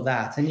this or for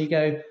that. And you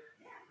go,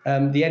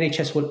 the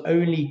NHS will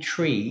only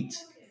treat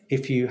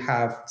if you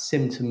have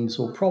symptoms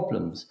or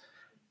problems.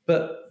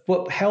 But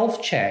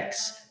health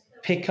checks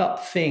pick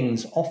up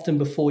things often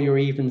before you're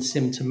even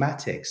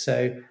symptomatic.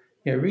 So,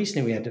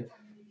 recently we had a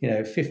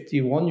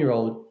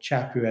 51-year-old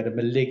chap who had a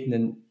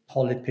malignant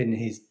polyp in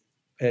his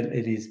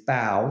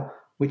bowel,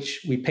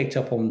 which we picked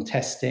up on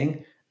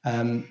testing.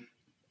 And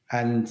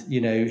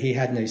he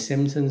had no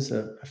symptoms.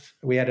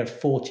 We had a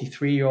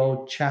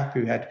 43-year-old chap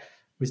who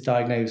was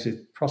diagnosed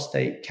with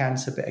prostate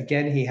cancer, but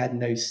again, he had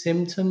no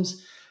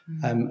symptoms.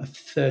 A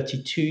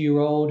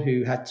 32-year-old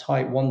who had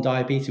type 1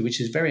 diabetes,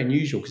 which is very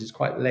unusual because it's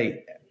quite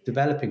late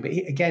developing. But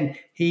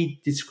he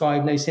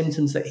described no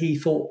symptoms that he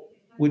thought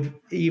would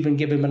even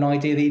give him an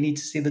idea that he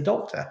needs to see the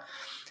doctor.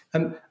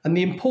 And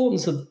the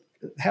importance of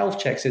health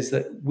checks is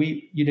that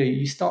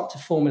you start to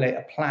formulate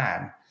a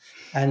plan.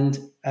 And,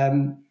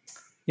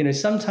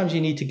 sometimes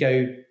you need to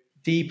go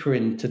deeper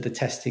into the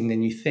testing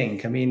than you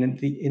think. I mean,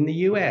 in the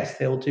US,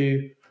 they'll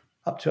do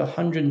up to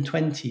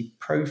 120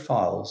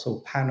 profiles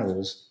or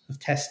panels of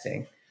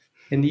testing.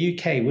 In the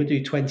UK, we'll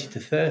do 20 to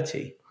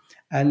 30.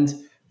 And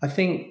I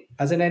think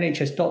as an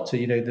NHS doctor,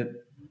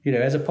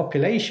 as a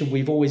population,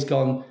 we've always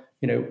gone,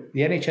 the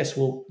NHS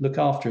will look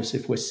after us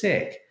if we're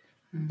sick.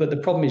 But the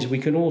problem is we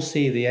can all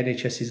see the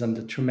NHS is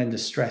under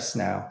tremendous stress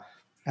now.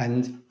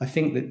 And I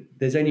think that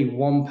there's only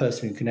one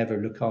person who can ever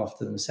look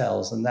after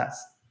themselves, and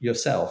that's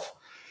yourself.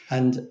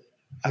 And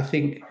I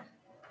think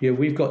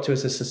we've got to,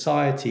 as a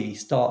society,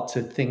 start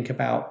to think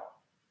about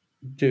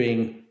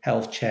doing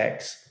health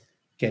checks,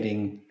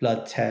 getting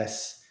blood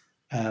tests.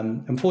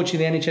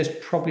 Unfortunately, the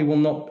NHS probably will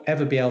not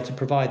ever be able to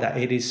provide that.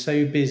 It is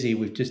so busy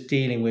with just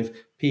dealing with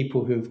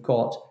people who've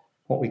got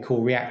what we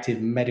call reactive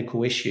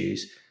medical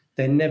issues.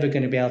 They're never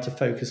going to be able to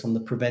focus on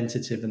the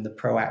preventative and the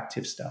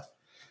proactive stuff.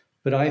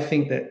 But I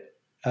think that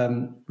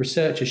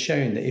research has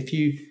shown that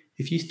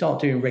if you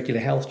start doing regular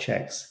health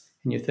checks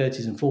in your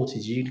 30s and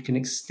 40s, you can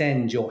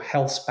extend your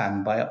health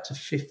span by up to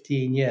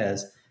 15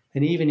 years.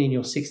 And even in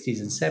your 60s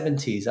and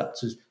 70s, up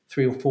to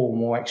 3 or 4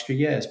 more extra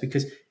years.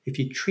 Because if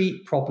you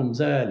treat problems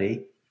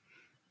early,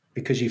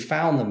 because you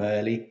found them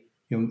early,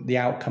 the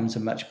outcomes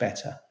are much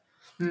better.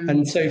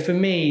 And so for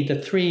me,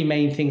 the 3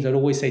 main things I'd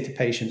always say to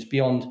patients,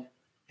 beyond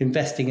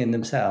investing in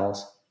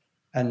themselves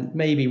and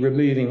maybe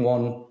removing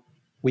one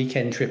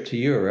weekend trip to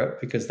Europe,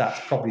 because that's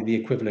probably the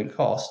equivalent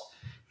cost,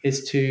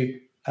 is to,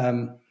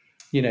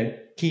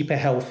 keep a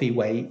healthy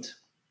weight,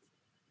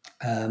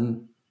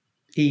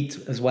 eat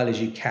as well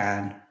as you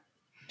can,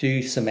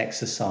 do some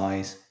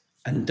exercise,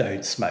 and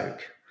don't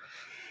smoke.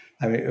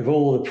 I mean, of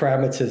all the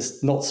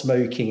parameters, not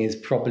smoking is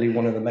probably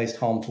one of the most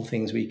harmful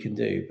things we can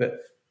do. But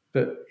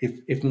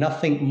if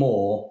nothing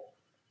more,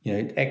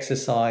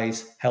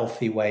 exercise,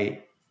 healthy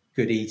weight,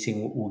 good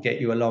eating will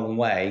get you a long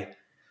way.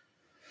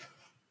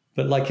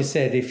 But like I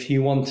said, if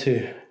you want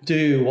to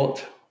do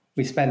what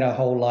we spend our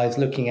whole lives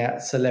looking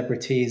at,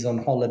 celebrities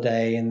on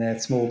holiday in their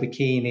small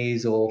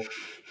bikinis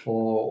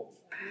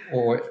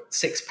or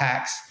six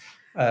packs,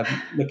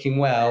 looking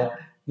well,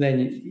 then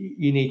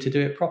you need to do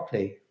it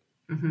properly.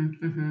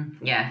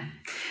 Yeah.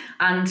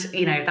 And,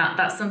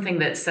 that's something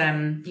that's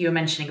you were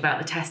mentioning about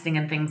the testing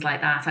and things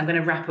like that. I'm going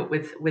to wrap up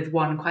with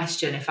one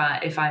question, if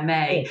I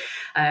may.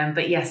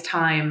 But yes,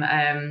 Time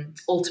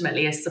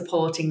ultimately is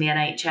supporting the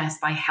NHS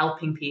by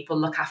helping people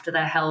look after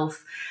their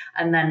health.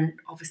 And then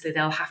obviously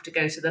they'll have to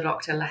go to the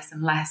doctor less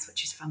and less,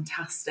 which is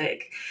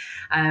fantastic.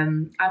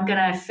 I'm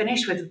going to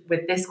finish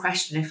with this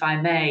question, if I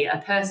may,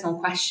 a personal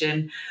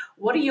question.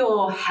 What are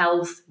your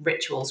health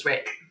rituals,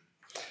 Rick?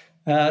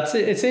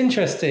 It's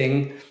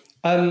interesting.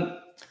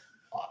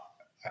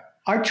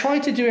 I try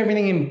to do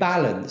everything in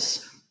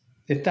balance.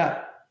 If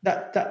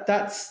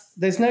that's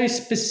there's no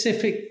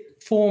specific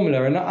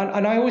formula,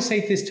 and I always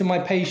say this to my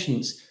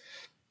patients: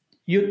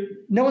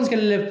 no one's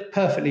going to live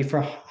perfectly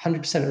for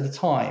 100% of the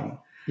time.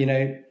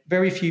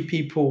 Very few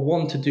people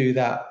want to do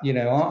that.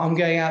 I'm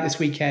going out this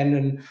weekend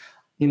and,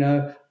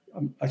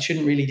 I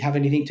shouldn't really have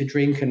anything to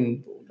drink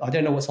and I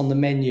don't know what's on the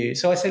menu.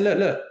 So I say,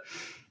 look,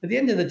 at the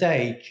end of the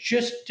day,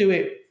 just do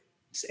it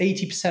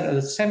 80% of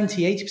the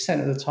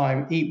 80% of the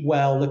time, eat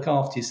well, look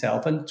after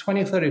yourself. And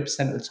 20 or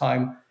 30% of the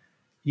time,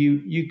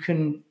 you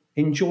can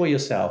enjoy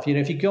yourself.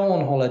 If you go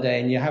on holiday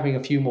and you're having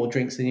a few more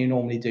drinks than you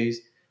normally do,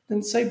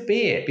 then so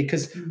be it,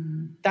 because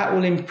that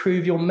will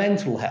improve your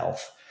mental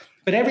health.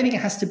 But everything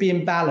has to be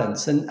in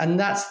balance. And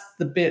that's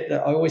the bit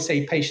that I always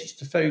say patients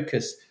to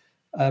focus.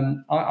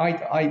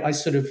 I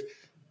sort of,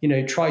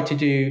 try to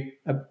do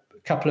a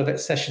couple of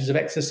sessions of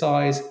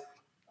exercise.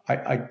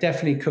 I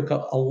definitely cook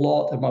a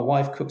lot, and my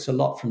wife cooks a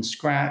lot from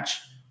scratch.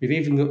 We've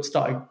even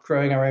started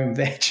growing our own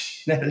veg,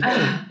 with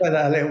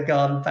our little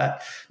garden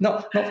patch.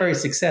 Not very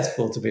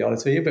successful, to be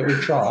honest with you, but we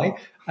try.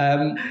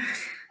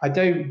 I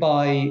don't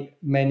buy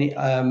many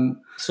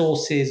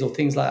sauces or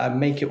things like that. I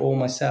make it all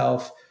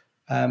myself.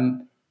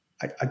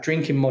 I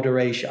drink in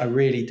moderation. I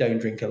really don't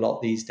drink a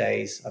lot these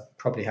days. I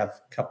probably have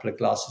a couple of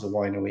glasses of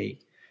wine a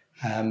week,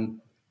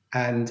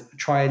 and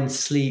try and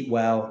sleep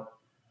well,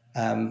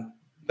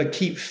 but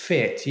keep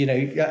fit.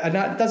 And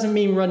that doesn't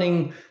mean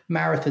running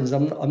marathons.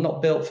 I'm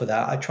not built for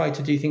that. I try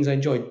to do things I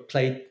enjoy,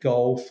 play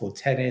golf or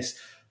tennis,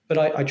 but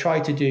I try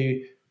to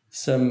do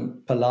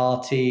some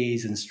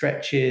Pilates and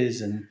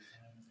stretches,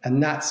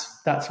 and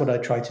that's what I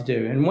try to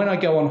do. And when I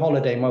go on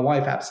holiday, my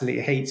wife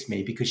absolutely hates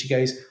me because she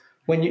goes,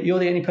 when you're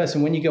the only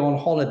person, when you go on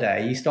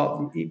holiday, you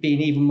start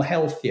being even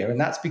healthier. And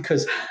that's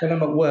because when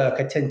I'm at work,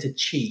 I tend to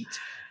cheat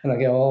and I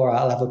go, all right,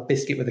 I'll have a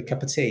biscuit with a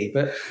cup of tea.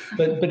 But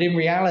in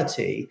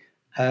reality,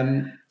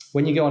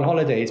 when you go on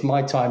holiday, it's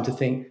my time to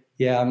think,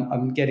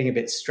 I'm getting a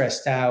bit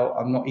stressed out.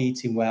 I'm not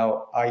eating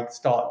well. I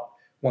start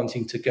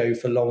wanting to go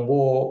for long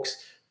walks,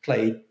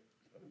 play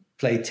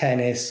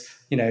tennis.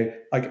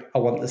 I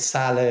want the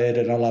salad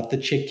and I'll have the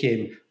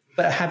chicken.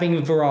 But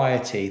having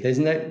variety, there's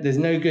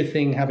no good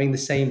thing having the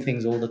same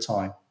things all the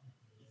time.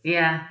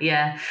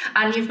 Yeah.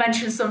 And you've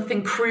mentioned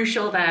something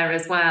crucial there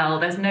as well.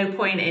 There's no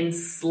point in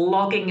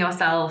slogging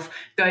yourself,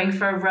 going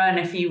for a run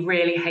if you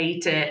really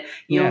hate it.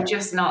 You'll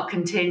just not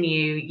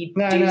continue. You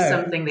do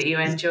something that you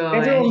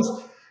enjoy.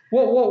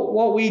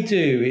 What we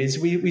do is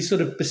we sort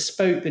of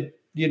bespoke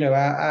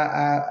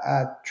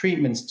our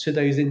treatments to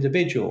those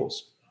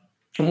individuals.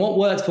 And what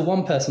works for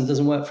one person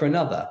doesn't work for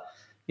another.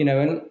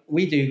 And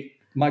we do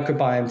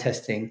microbiome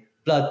testing,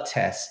 blood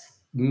tests,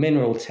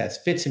 mineral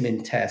tests,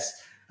 vitamin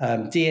tests,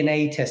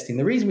 DNA testing.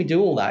 The reason we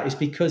do all that is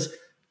because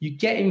you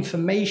get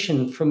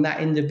information from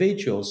that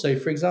individual. So,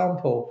 for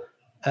example,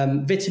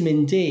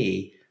 vitamin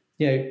D,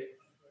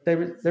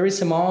 there is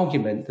some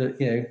argument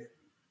that,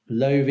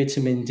 low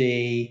vitamin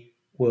D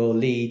will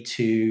lead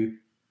to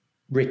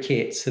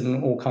rickets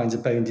and all kinds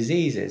of bone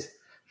diseases.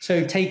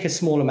 So take a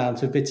small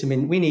amount of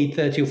vitamin. We need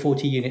 30 or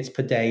 40 units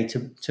per day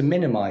to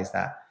minimize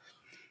that.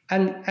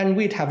 And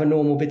we'd have a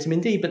normal vitamin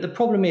D. But the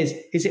problem is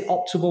it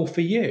optimal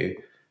for you?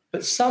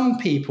 But some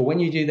people, when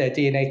you do their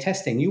DNA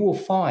testing, you will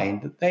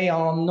find that they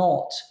are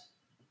not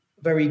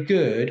very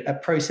good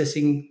at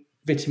processing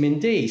vitamin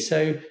D.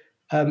 So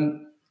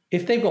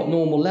if they've got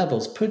normal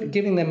levels,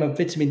 giving them a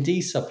vitamin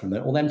D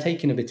supplement or them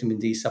taking a vitamin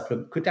D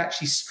supplement could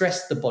actually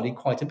stress the body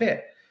quite a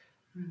bit.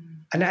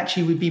 And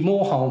actually would be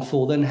more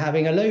harmful than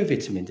having a low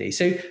vitamin D.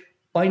 So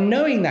by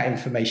knowing that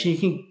information, you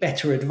can get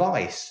better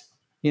advice,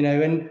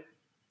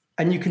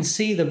 and you can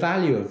see the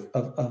value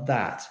of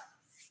that.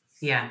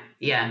 Yeah.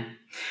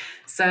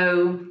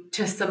 So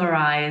to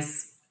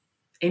summarize,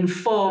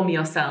 inform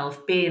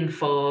yourself, be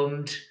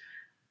informed,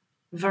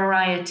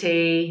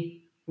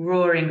 variety,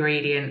 raw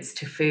ingredients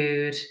to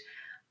food,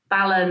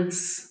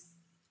 balance,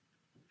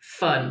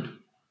 fun.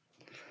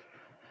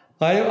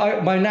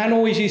 My nan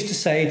always used to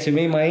say to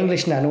me, my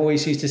English nan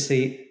always used to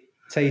say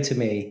to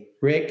me,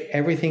 Rick,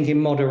 everything in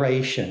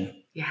moderation.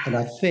 Yeah. And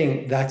I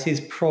think that is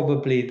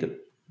probably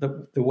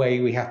the way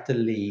we have to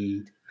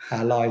lead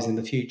our lives in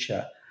the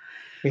future.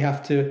 We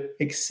have to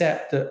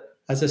accept that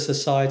as a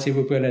society,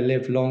 we're going to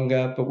live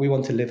longer, but we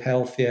want to live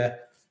healthier.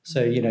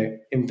 So,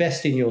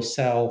 invest in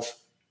yourself,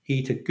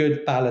 eat a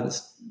good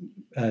balanced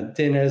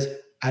dinners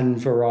and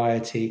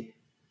variety,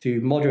 do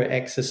moderate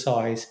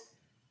exercise,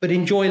 but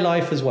enjoy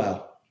life as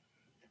well.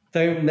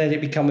 Don't let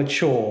it become a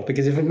chore,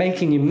 because if it's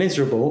making you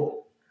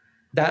miserable,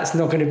 that's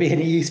not going to be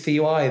any use for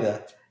you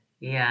either.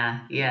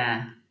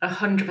 Yeah.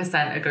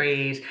 100%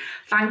 agreed.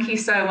 Thank you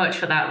so much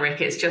for that,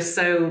 Rick. It's just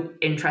so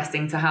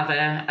interesting to have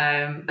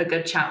a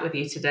good chat with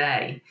you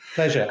today.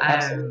 Pleasure.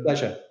 Absolute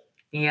pleasure.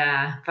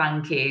 Yeah,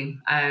 thank you.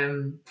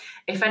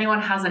 If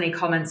anyone has any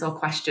comments or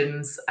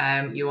questions,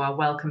 you are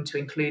welcome to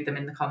include them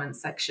in the comments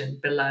section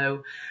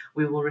below.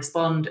 We will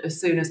respond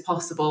as soon as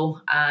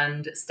possible,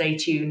 and stay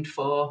tuned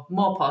for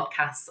more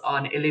podcasts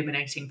on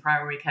illuminating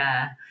primary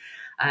care.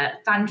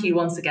 Thank you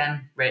once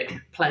again, Rick.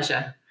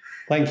 Pleasure.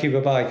 Thank you.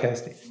 Bye-bye,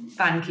 Kirsty.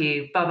 Thank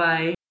you.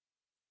 Bye-bye.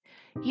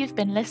 You've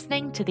been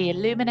listening to the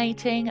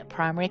Illuminating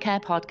Primary Care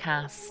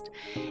podcast.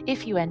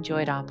 If you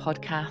enjoyed our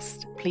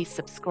podcast, please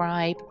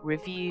subscribe,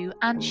 review,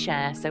 and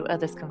share so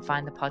others can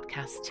find the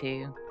podcast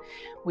too.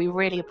 We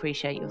really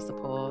appreciate your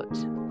support.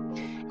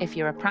 If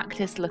you're a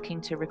practice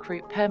looking to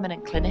recruit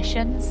permanent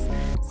clinicians,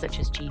 such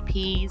as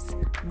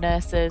GPs,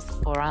 nurses,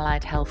 or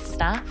allied health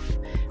staff,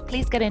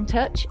 please get in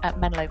touch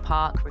at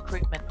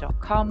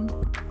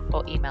menloparkrecruitment.com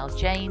or email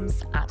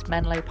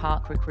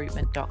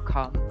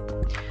james@menloparkrecruitment.com.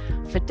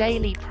 For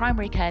daily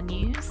primary care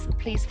news,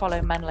 please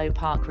follow Menlo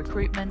Park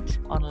Recruitment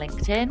on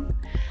LinkedIn.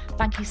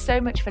 Thank you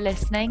so much for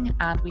listening,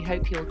 and we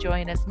hope you'll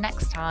join us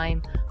next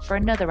time for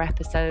another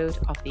episode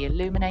of the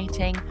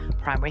Illuminating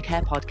Primary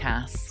Care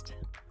podcast.